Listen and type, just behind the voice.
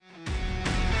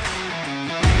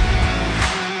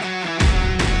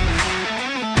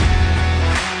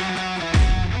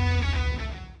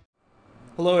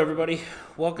Hello, everybody.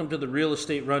 Welcome to the Real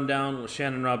Estate Rundown with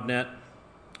Shannon Robnett.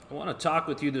 I want to talk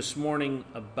with you this morning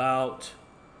about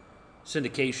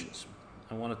syndications.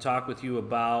 I want to talk with you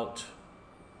about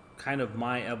kind of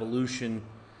my evolution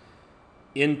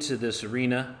into this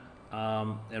arena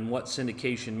and what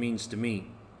syndication means to me.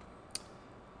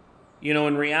 You know,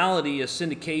 in reality, a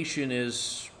syndication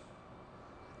is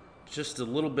just a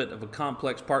little bit of a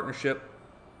complex partnership.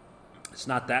 It's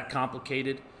not that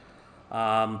complicated.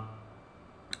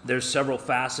 There's several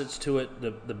facets to it.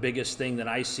 The biggest thing that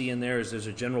I see in there is there's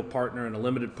a general partner and a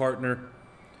limited partner.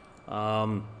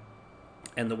 And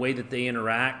the way that they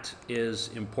interact is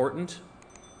important.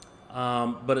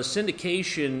 But a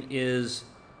syndication is,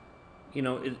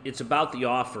 it's about the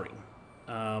offering.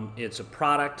 It's a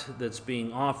product that's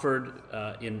being offered.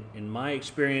 In my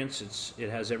experience, it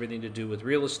has everything to do with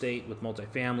real estate, with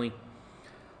multifamily.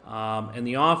 And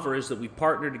the offer is that we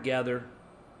partner together.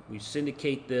 We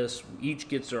syndicate this. Each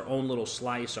gets our own little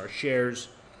slice, our shares,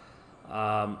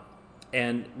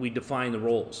 and we define the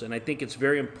roles. And I think it's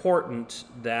very important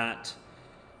that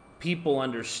people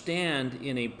understand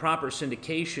in a proper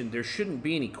syndication there shouldn't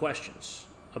be any questions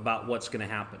about what's going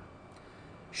to happen.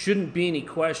 Shouldn't be any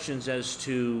questions as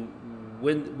to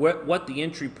what the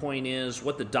entry point is,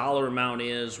 what the dollar amount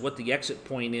is, what the exit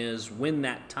point is, when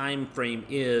that time frame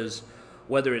is,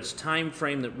 whether it's time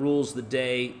frame that rules the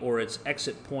day or it's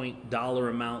exit point dollar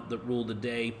amount that rule the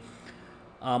day.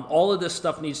 All of this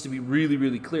stuff needs to be really,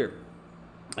 really clear.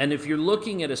 And if you're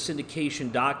looking at a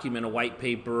syndication document, a white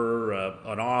paper,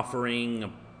 an offering,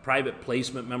 a private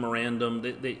placement memorandum,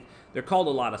 they're called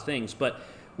a lot of things. But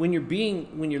when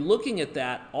you're looking at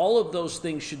that, all of those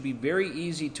things should be very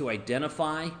easy to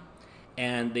identify,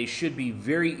 and they should be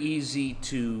very easy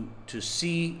to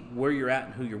see where you're at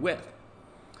and who you're with.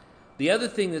 The other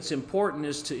thing that's important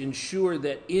is to ensure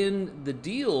that in the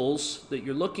deals that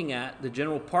you're looking at, the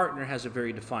general partner has a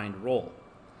very defined role.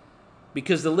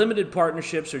 Because the limited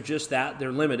partnerships are just that,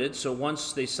 they're limited. So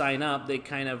once they sign up, they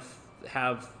kind of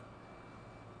have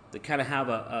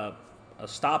a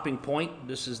stopping point.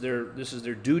 This is their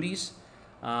duties.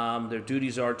 Their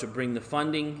duties are to bring the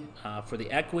funding for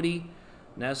the equity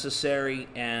necessary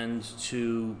and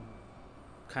to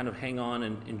kind of hang on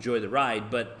and enjoy the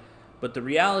ride. But the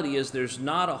reality is there's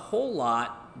not a whole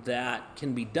lot that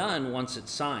can be done once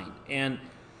it's signed. And,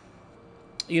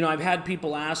 I've had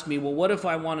people ask me, well, what if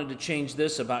I wanted to change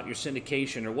this about your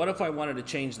syndication? Or what if I wanted to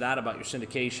change that about your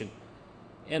syndication?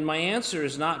 And my answer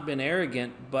has not been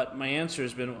arrogant, but my answer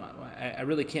has been, I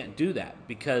really can't do that.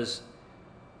 Because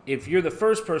if you're the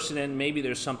first person in, maybe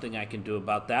there's something I can do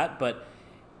about that. But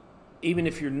even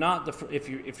if you're not if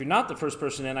you're not the first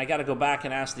person in, I got to go back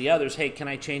and ask the others, hey, can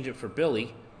I change it for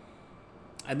Billy?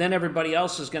 And then everybody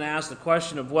else is going to ask the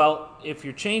question of, well, if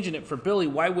you're changing it for Billy,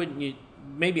 why wouldn't you?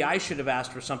 Maybe I should have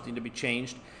asked for something to be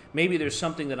changed. Maybe there's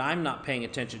something that I'm not paying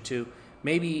attention to.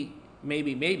 Maybe,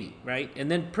 right? And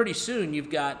then pretty soon you've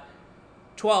got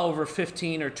 12 or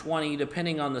 15 or 20,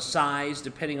 depending on the size,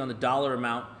 depending on the dollar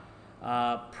amount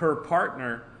per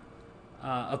partner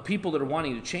of people that are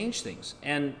wanting to change things.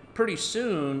 And pretty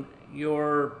soon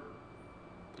you're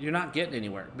not getting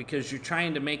anywhere because you're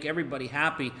trying to make everybody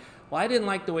happy. Well, I didn't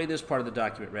like the way this part of the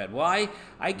document read. Well,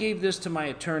 I gave this to my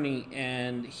attorney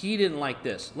and he didn't like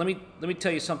this. Let me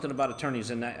tell you something about attorneys,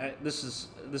 and this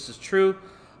is true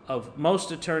of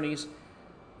most attorneys.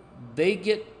 They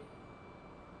get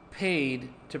paid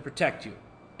to protect you,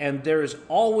 and there is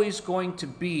always going to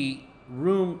be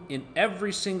room in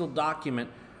every single document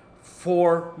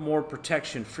for more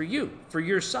protection for you, for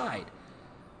your side.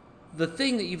 The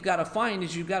thing that you've got to find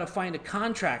is you've got to find a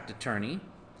contract attorney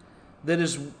that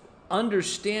is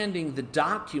understanding the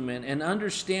document and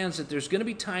understands that there's going to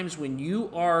be times when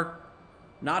you are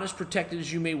not as protected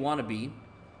as you may want to be.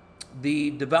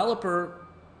 The developer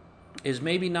is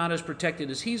maybe not as protected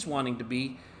as he's wanting to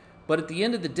be, but at the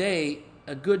end of the day,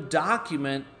 a good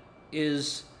document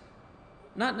is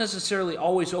not necessarily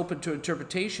always open to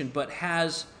interpretation, but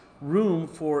has room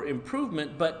for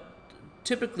improvement, but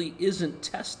typically isn't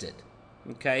tested.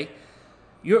 Okay?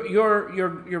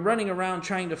 You're running around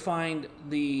trying to find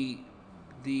the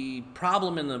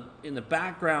problem in the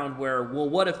background where, well,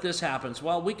 what if this happens?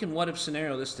 Well, we can what if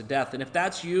scenario this to death. And if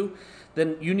that's you,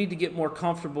 then you need to get more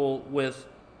comfortable with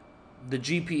the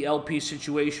GP-LP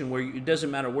situation where it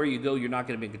doesn't matter where you go, you're not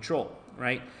going to be in control,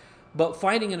 right? But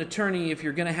finding an attorney, if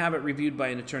you're going to have it reviewed by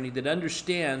an attorney that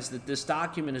understands that this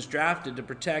document is drafted to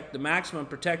protect the maximum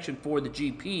protection for the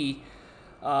GP,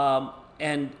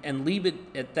 and leave it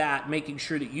at that, making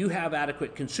sure that you have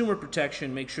adequate consumer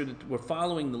protection, make sure that we're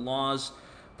following the laws,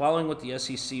 following what the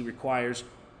SEC requires,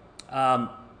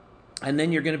 and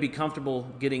then you're going to be comfortable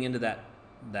getting into that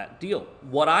that deal.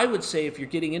 What I would say, if you're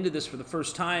getting into this for the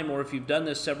first time, or if you've done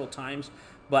this several times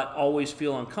but always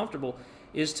feel uncomfortable,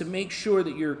 is to make sure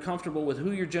that you're comfortable with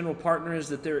who your general partner is,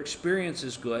 that their experience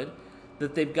is good,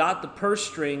 that they've got the purse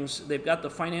strings, they've got the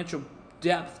financial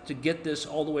depth to get this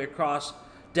all the way across,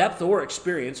 depth or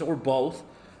experience or both.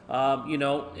 In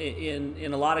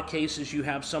a lot of cases, you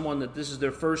have someone that this is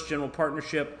their first general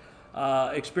partnership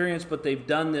experience, but they've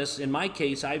done this. In my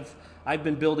case, I've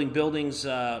been building buildings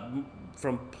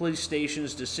from police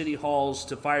stations to city halls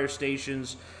to fire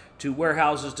stations to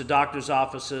warehouses to doctors'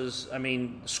 offices. I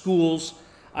mean, schools.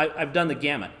 I've done the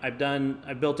gamut. I've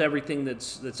built everything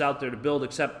that's out there to build,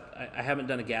 except I haven't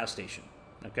done a gas station.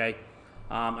 Okay,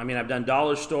 I've done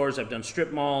dollar stores, I've done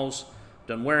strip malls,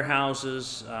 done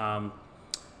warehouses.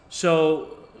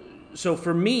 So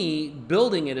for me,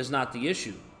 building it is not the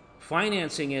issue.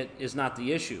 Financing it is not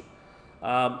the issue.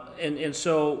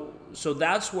 So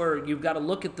that's where you've got to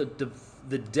look at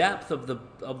the depth of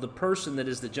the person that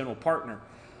is the general partner.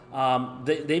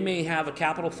 They may have a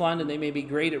capital fund and they may be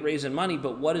great at raising money,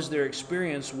 but what is their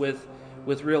experience with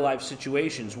real life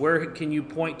situations? Where can you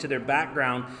point to their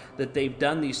background that they've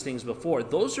done these things before?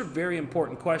 Those are very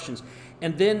important questions.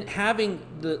 And then having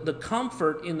the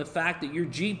comfort in the fact that your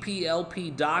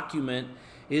GPLP document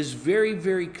is very,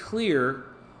 very clear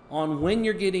on when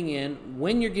you're getting in,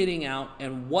 when you're getting out,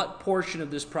 and what portion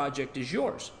of this project is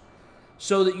yours.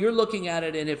 So that you're looking at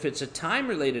it, and if it's a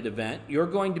time-related event, you're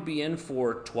going to be in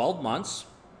for 12 months,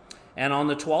 and on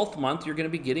the 12th month, you're going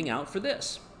to be getting out for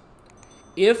this.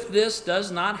 If this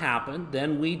does not happen,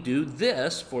 then we do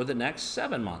this for the next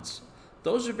 7 months.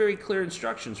 Those are very clear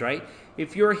instructions, right?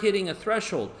 If you're hitting a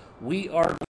threshold, we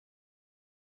are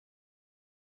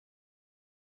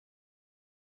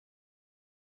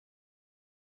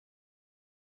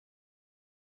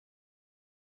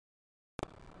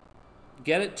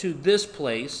get it to this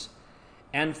place,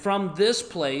 and from this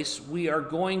place we are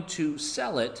going to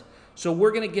sell it. So we're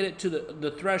going to get it to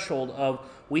the threshold of,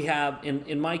 we have,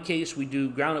 in my case, we do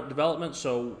ground up development,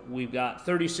 so we've got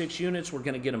 36 units. We're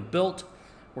going to get them built,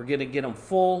 we're going to get them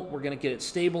full, we're going to get it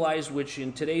stabilized, which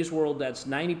in today's world, that's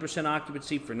 90%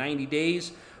 occupancy for 90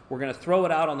 days. We're going to throw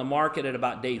it out on the market at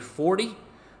about day 40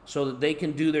 so that they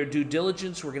can do their due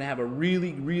diligence. We're going to have a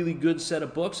really, really good set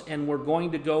of books, and we're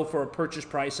going to go for a purchase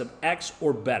price of X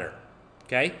or better,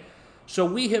 okay? So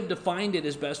we have defined it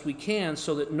as best we can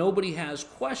so that nobody has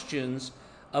questions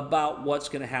about what's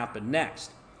going to happen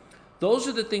next. Those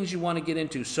are the things you want to get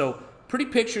into. So pretty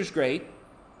picture's great.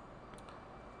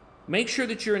 Make sure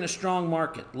that you're in a strong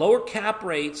market. Lower cap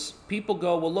rates, people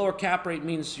go, well, lower cap rate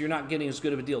means you're not getting as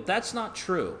good of a deal. That's not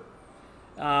true.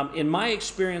 In my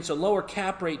experience, a lower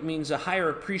cap rate means a higher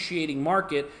appreciating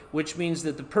market, which means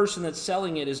that the person that's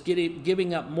selling it is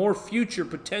giving up more future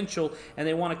potential, and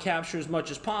they want to capture as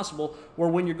much as possible, where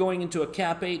when you're going into a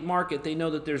cap 8 market, they know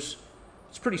that it's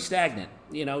pretty stagnant.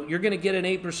 You know, you're going to get an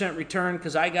 8% return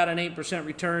because I got an 8%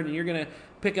 return, and you're going to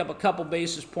pick up a couple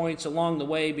basis points along the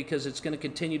way because it's going to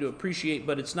continue to appreciate,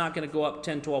 but it's not going to go up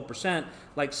 10, 12%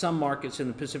 like some markets in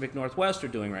the Pacific Northwest are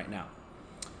doing right now.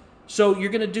 So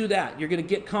you're going to do that. You're going to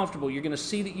get comfortable. You're going to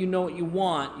see that you know what you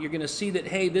want. You're going to see that,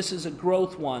 hey, this is a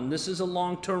growth one. This is a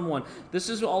long-term one. This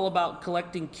is all about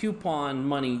collecting coupon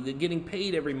money, getting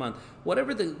paid every month,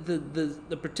 whatever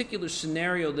the particular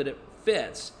scenario that it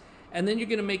fits. And then you're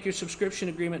going to make your subscription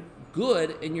agreement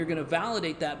good, and you're going to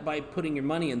validate that by putting your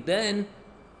money in. Then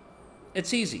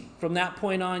it's easy. From that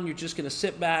point on, you're just going to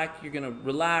sit back, you're going to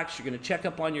relax, you're going to check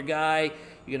up on your guy,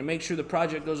 you're going to make sure the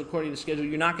project goes according to schedule.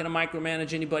 You're not going to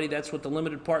micromanage anybody. That's what the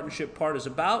limited partnership part is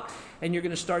about. And you're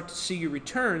going to start to see your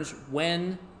returns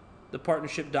when the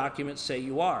partnership documents say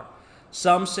you are.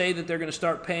 Some say that they're going to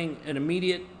start paying an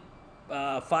immediate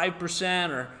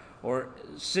 5% or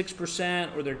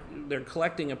 6%, or they're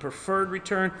collecting a preferred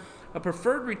return. A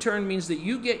preferred return means that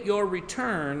you get your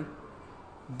return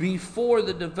before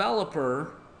the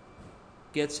developer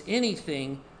gets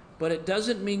anything, but it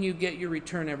doesn't mean you get your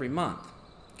return every month,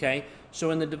 okay?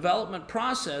 So in the development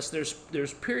process,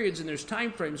 there's periods and there's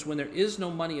time frames when there is no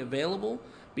money available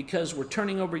because we're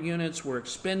turning over units, we're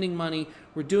expending money,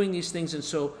 we're doing these things, and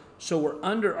so we're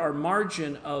under our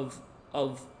margin of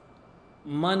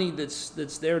money that's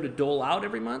there to dole out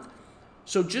every month.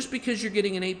 So just because you're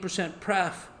getting an 8%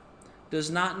 pref does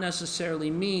not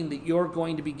necessarily mean that you're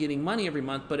going to be getting money every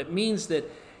month, but it means that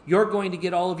you're going to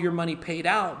get all of your money paid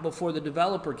out before the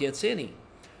developer gets any.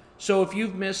 So if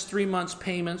you've missed 3 months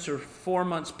payments or 4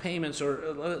 months payments,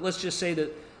 or let's just say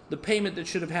that the payment that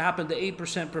should have happened, the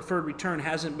 8% preferred return,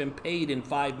 hasn't been paid in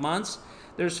 5 months,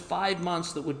 there's 5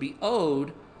 months that would be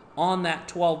owed on that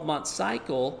 12-month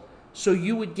cycle, so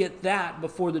you would get that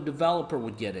before the developer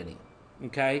would get any.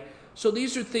 Okay? So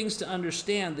these are things to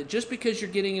understand, that just because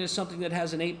you're getting into something that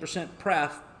has an 8%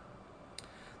 pref,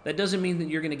 that doesn't mean that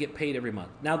you're going to get paid every month.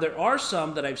 Now, there are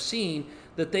some that I've seen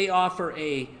that they offer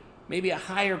maybe a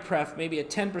higher pref, maybe a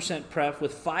 10% pref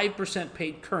with 5%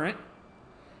 paid current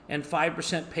and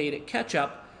 5% paid at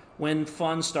catch-up when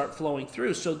funds start flowing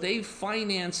through. So they've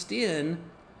financed in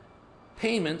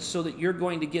payments so that you're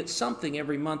going to get something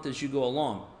every month as you go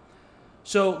along.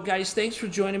 So guys, thanks for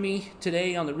joining me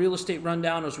today on the Real Estate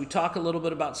Rundown as we talk a little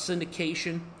bit about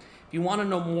syndication. If you want to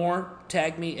know more,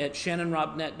 tag me at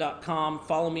shannonrobnet.com.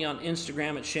 Follow me on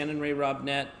Instagram at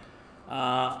shannonrayrobnet.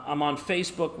 I'm on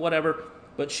Facebook, whatever.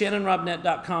 But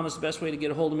shannonrobnet.com is the best way to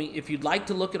get a hold of me. If you'd like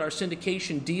to look at our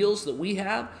syndication deals that we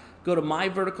have, go to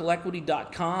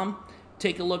myverticalequity.com.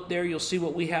 Take a look there. You'll see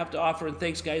what we have to offer. And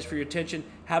thanks, guys, for your attention.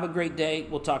 Have a great day.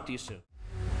 We'll talk to you soon.